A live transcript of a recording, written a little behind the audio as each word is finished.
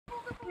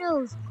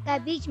knows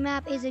that beach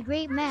map is a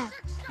great map,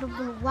 but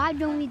why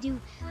don't we do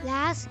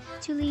last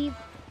to leave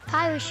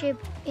pirate ship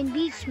in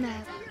beach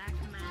map?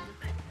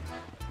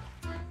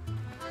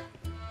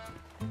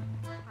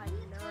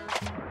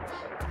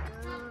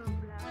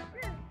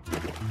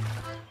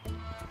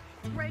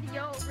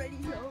 Radio.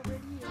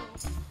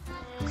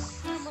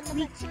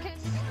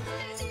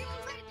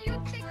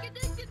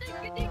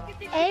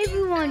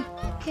 Everyone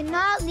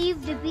cannot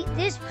leave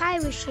this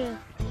pirate ship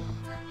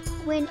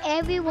when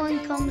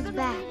everyone comes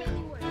back.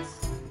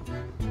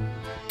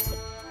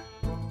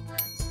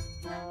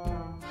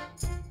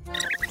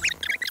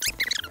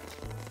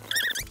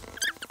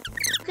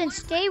 You can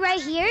stay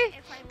right here,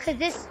 cause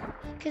this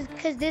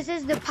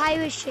is the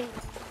pirate ship.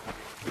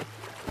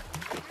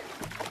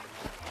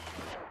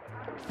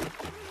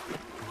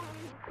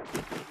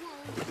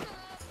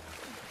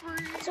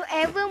 So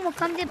everyone will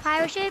come to the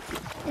pirate ship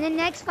in the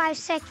next 5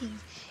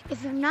 seconds.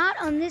 If you're not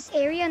on this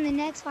area in the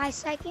next 5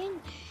 seconds,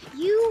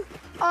 you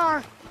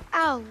are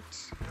out.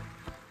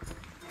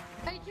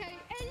 Okay,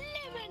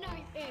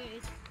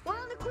 eliminated. 1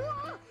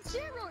 1/4,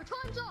 0,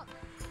 time's up.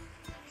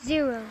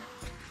 0.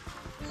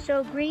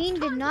 So Green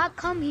did not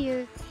come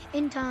here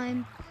in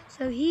time,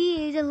 so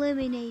he is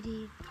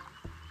eliminated.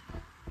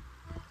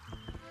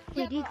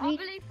 Yeah, but I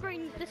believe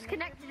Green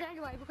disconnected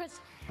anyway because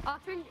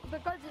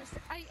it's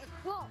 8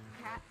 o'clock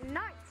at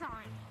night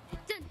time.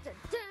 Dun, dun,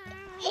 dun.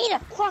 8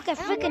 o'clock at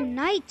freaking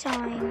night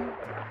time.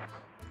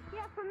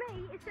 Yeah, for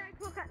me it's 8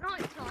 o'clock at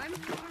night time.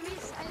 For me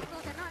it's 8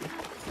 o'clock at night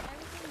time.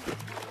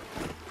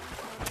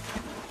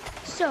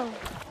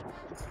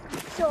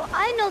 So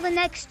I know the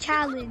next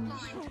challenge.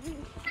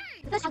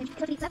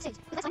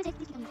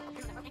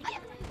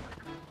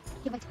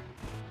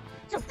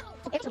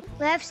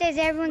 Left says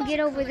everyone get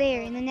over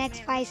there in the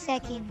next 5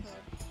 seconds.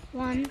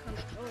 1,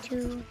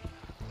 2,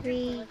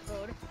 3,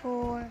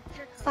 4,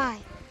 5.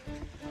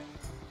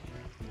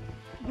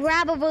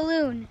 Grab a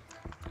balloon.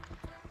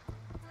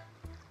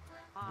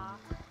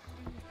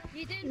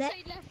 You didn't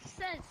say left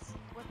says.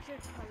 What's your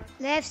color?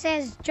 Left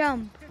says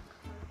jump.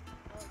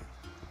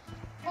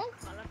 Oh,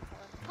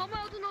 come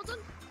out another.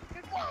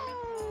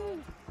 Whoa!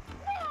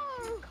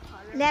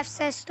 Left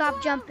says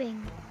stop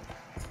jumping.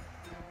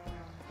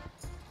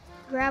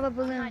 Grab a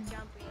balloon. I'm not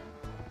jumping.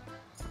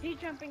 He's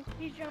jumping.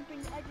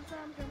 I just saw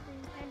him jumping,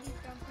 and he's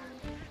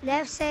jumping.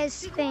 Left says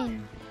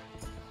spin.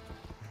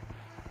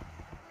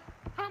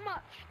 How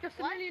much? Just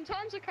a million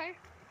times, okay?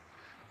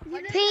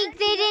 Pink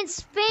didn't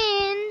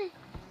spin.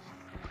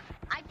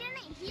 I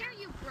didn't hear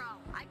you, bro.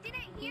 I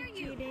didn't hear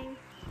you.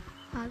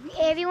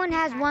 Everyone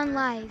has 1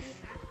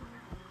 life.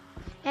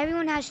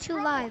 Everyone has 2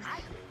 lives.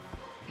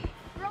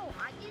 Bro,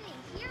 I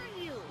didn't hear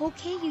you.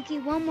 Okay, you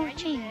get 1 more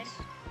chance.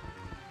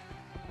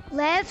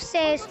 Left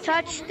says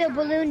touch the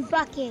balloon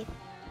bucket. Yeah,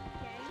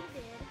 you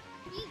did.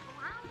 He's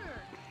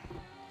louder.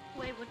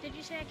 Wait, what did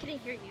you say? I couldn't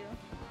hear you.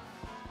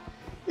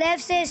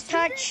 Left says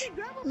touch.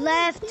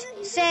 Left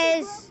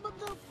says.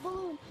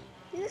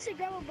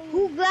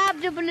 Who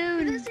grabbed the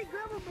balloon?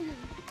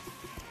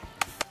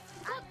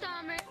 God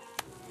damn it.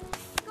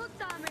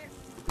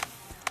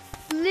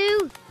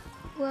 Blue.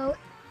 Well,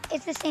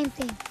 it's the same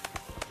thing.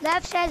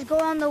 Left says go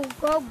on the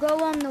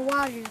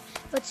water,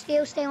 but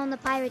still stay on the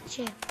pirate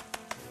ship.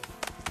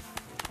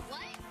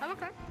 Oh,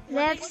 okay.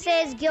 Left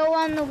says go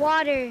on the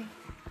water.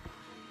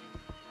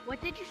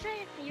 What did you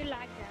say? You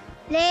like that?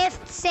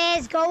 Left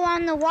says go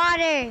on the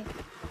water.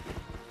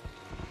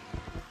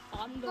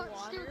 On the water?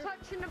 Still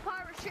touching the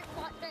pirate ship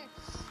like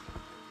this.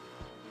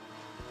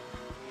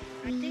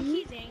 I think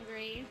he's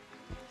angry.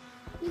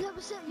 You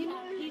never said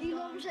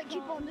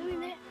keep on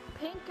doing it.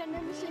 Pink, I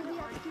never said we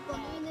have to keep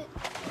on doing it.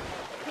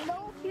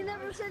 No, you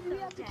never said we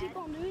have to keep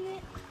on doing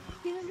it.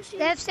 You never said.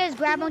 Left says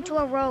grab onto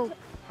a rope.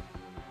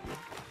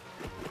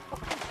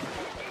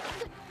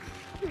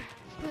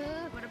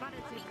 What about a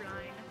zip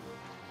line?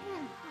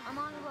 I'm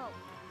on the rope.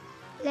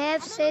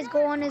 Left says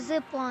go on a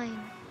zip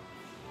line.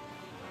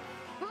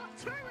 Not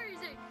too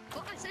easy.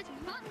 What I said,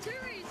 not too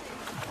easy.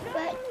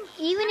 But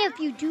even if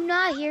you do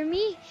not hear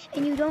me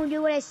and you don't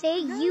do what I say,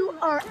 you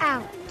are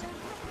out.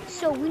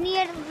 So we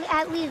need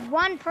at least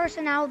 1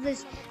 person out of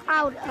this.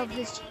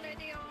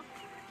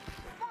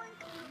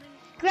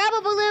 Grab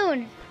a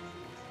balloon.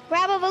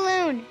 Grab a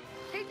balloon.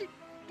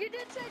 You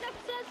did say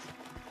left says.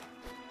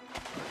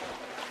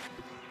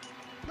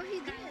 But he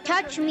did.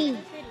 Touch me.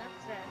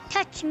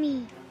 Touch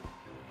me.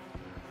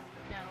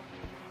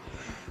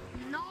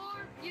 No,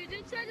 you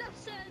did say left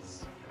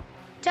says.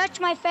 Touch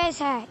my face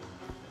hat.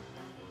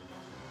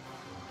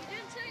 You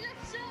didn't say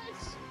left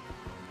says.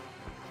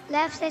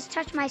 Left says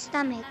touch my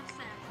stomach. Left says.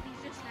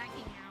 He's just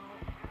lagging out.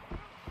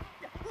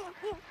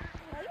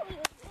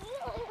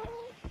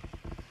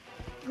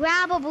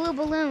 Grab a blue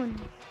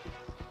balloon.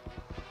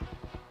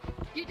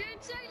 You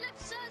didn't say left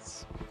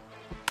says.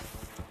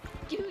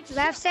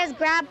 Left says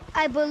grab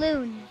a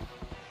balloon.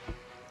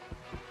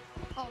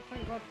 Oh,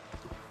 thank God.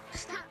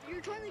 Stop!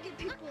 You're trying to get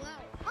people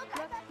out.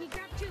 He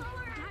grabbed 2. Guys,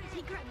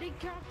 they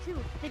grabbed 2.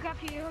 They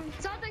grabbed 2.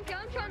 So I think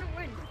I'm trying to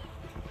win.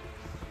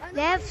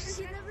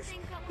 Left.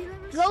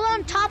 Go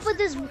on top of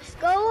this.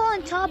 Go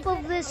on top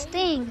of this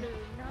thing.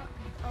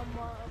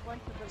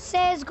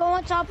 Says go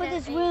on top of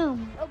this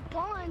room. A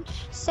bunch.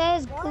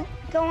 Says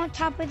go on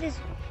top of this.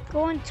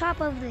 Go on top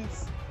of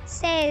this.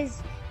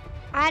 Says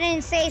I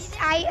didn't say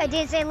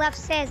left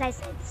says. I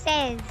said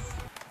says.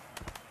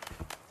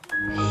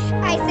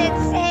 I said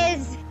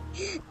says,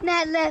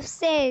 not left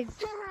says.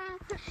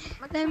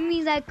 That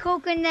means that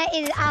coconut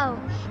is out.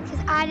 Because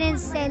I didn't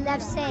say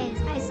left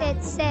says. I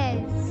said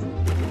says.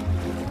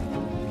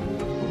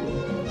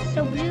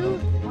 So blue.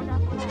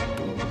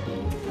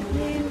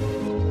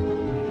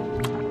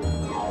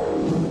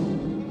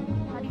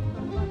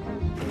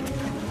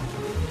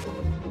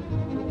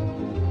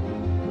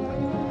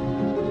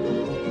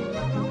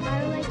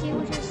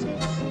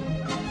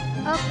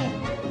 Okay.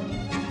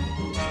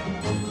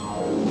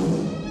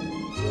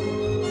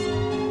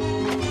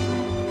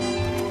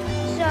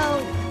 So,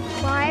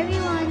 while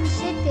everyone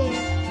sit there,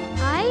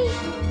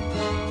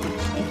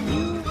 if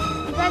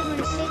you guys want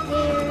to sit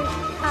there,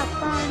 have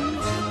fun.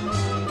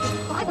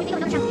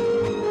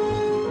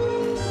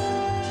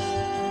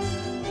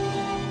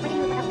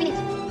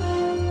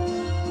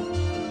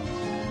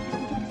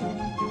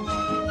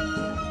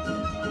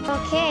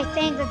 Okay, I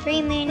think the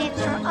 3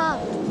 minutes are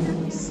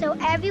up. So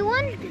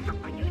everyone,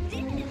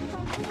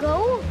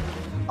 go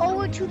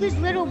over to this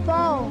little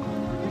ball.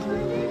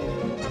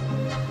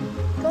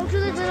 Go to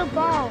this little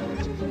ball.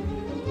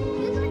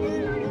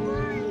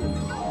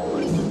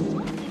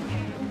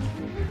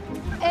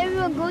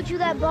 Everyone go to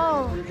that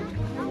ball.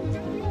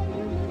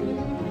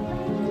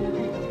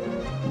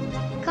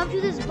 Come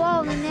to this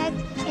ball in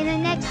the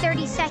next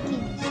 30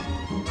 seconds.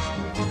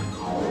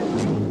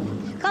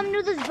 Come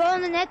to this ball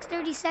in the next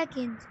 30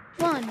 seconds.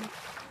 1,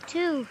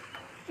 2,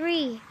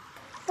 3,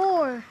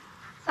 4,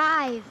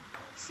 5,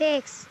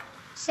 6,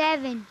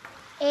 7,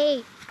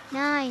 8,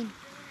 9,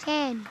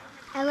 10,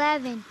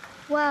 11,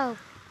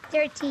 12,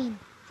 13,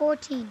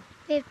 14,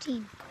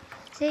 15,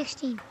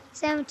 16,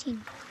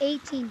 17,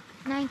 18,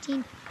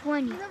 19,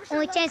 20.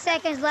 Only 10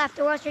 seconds left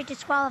or else you're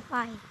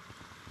disqualified.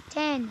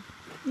 10,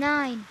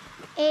 9,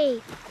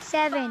 8,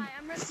 7,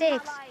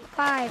 6,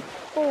 5,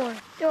 4.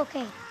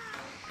 Okay.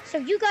 So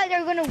you guys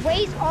are gonna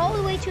race all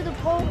the way to the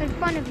pole in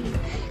front of you.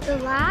 The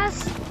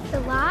last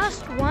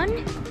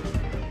one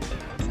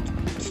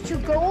to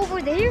go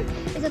over there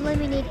is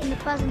eliminated, and the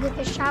person gets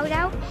a shout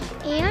out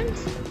and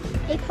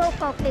a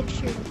profile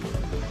picture.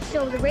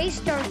 So the race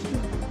starts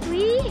in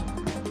 3,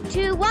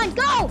 2, 1,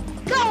 go!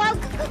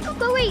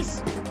 Go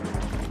race!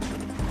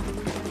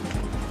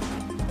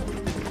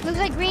 Looks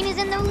like green is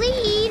in the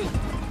lead.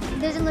 It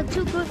doesn't look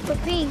too good for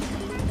pink.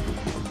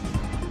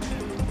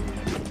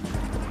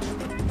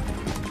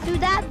 To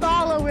that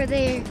ball over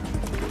there.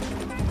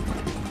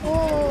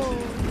 Oh,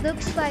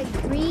 looks like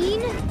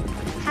green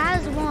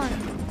has won.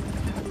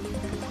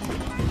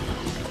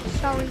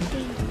 Sorry,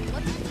 pink.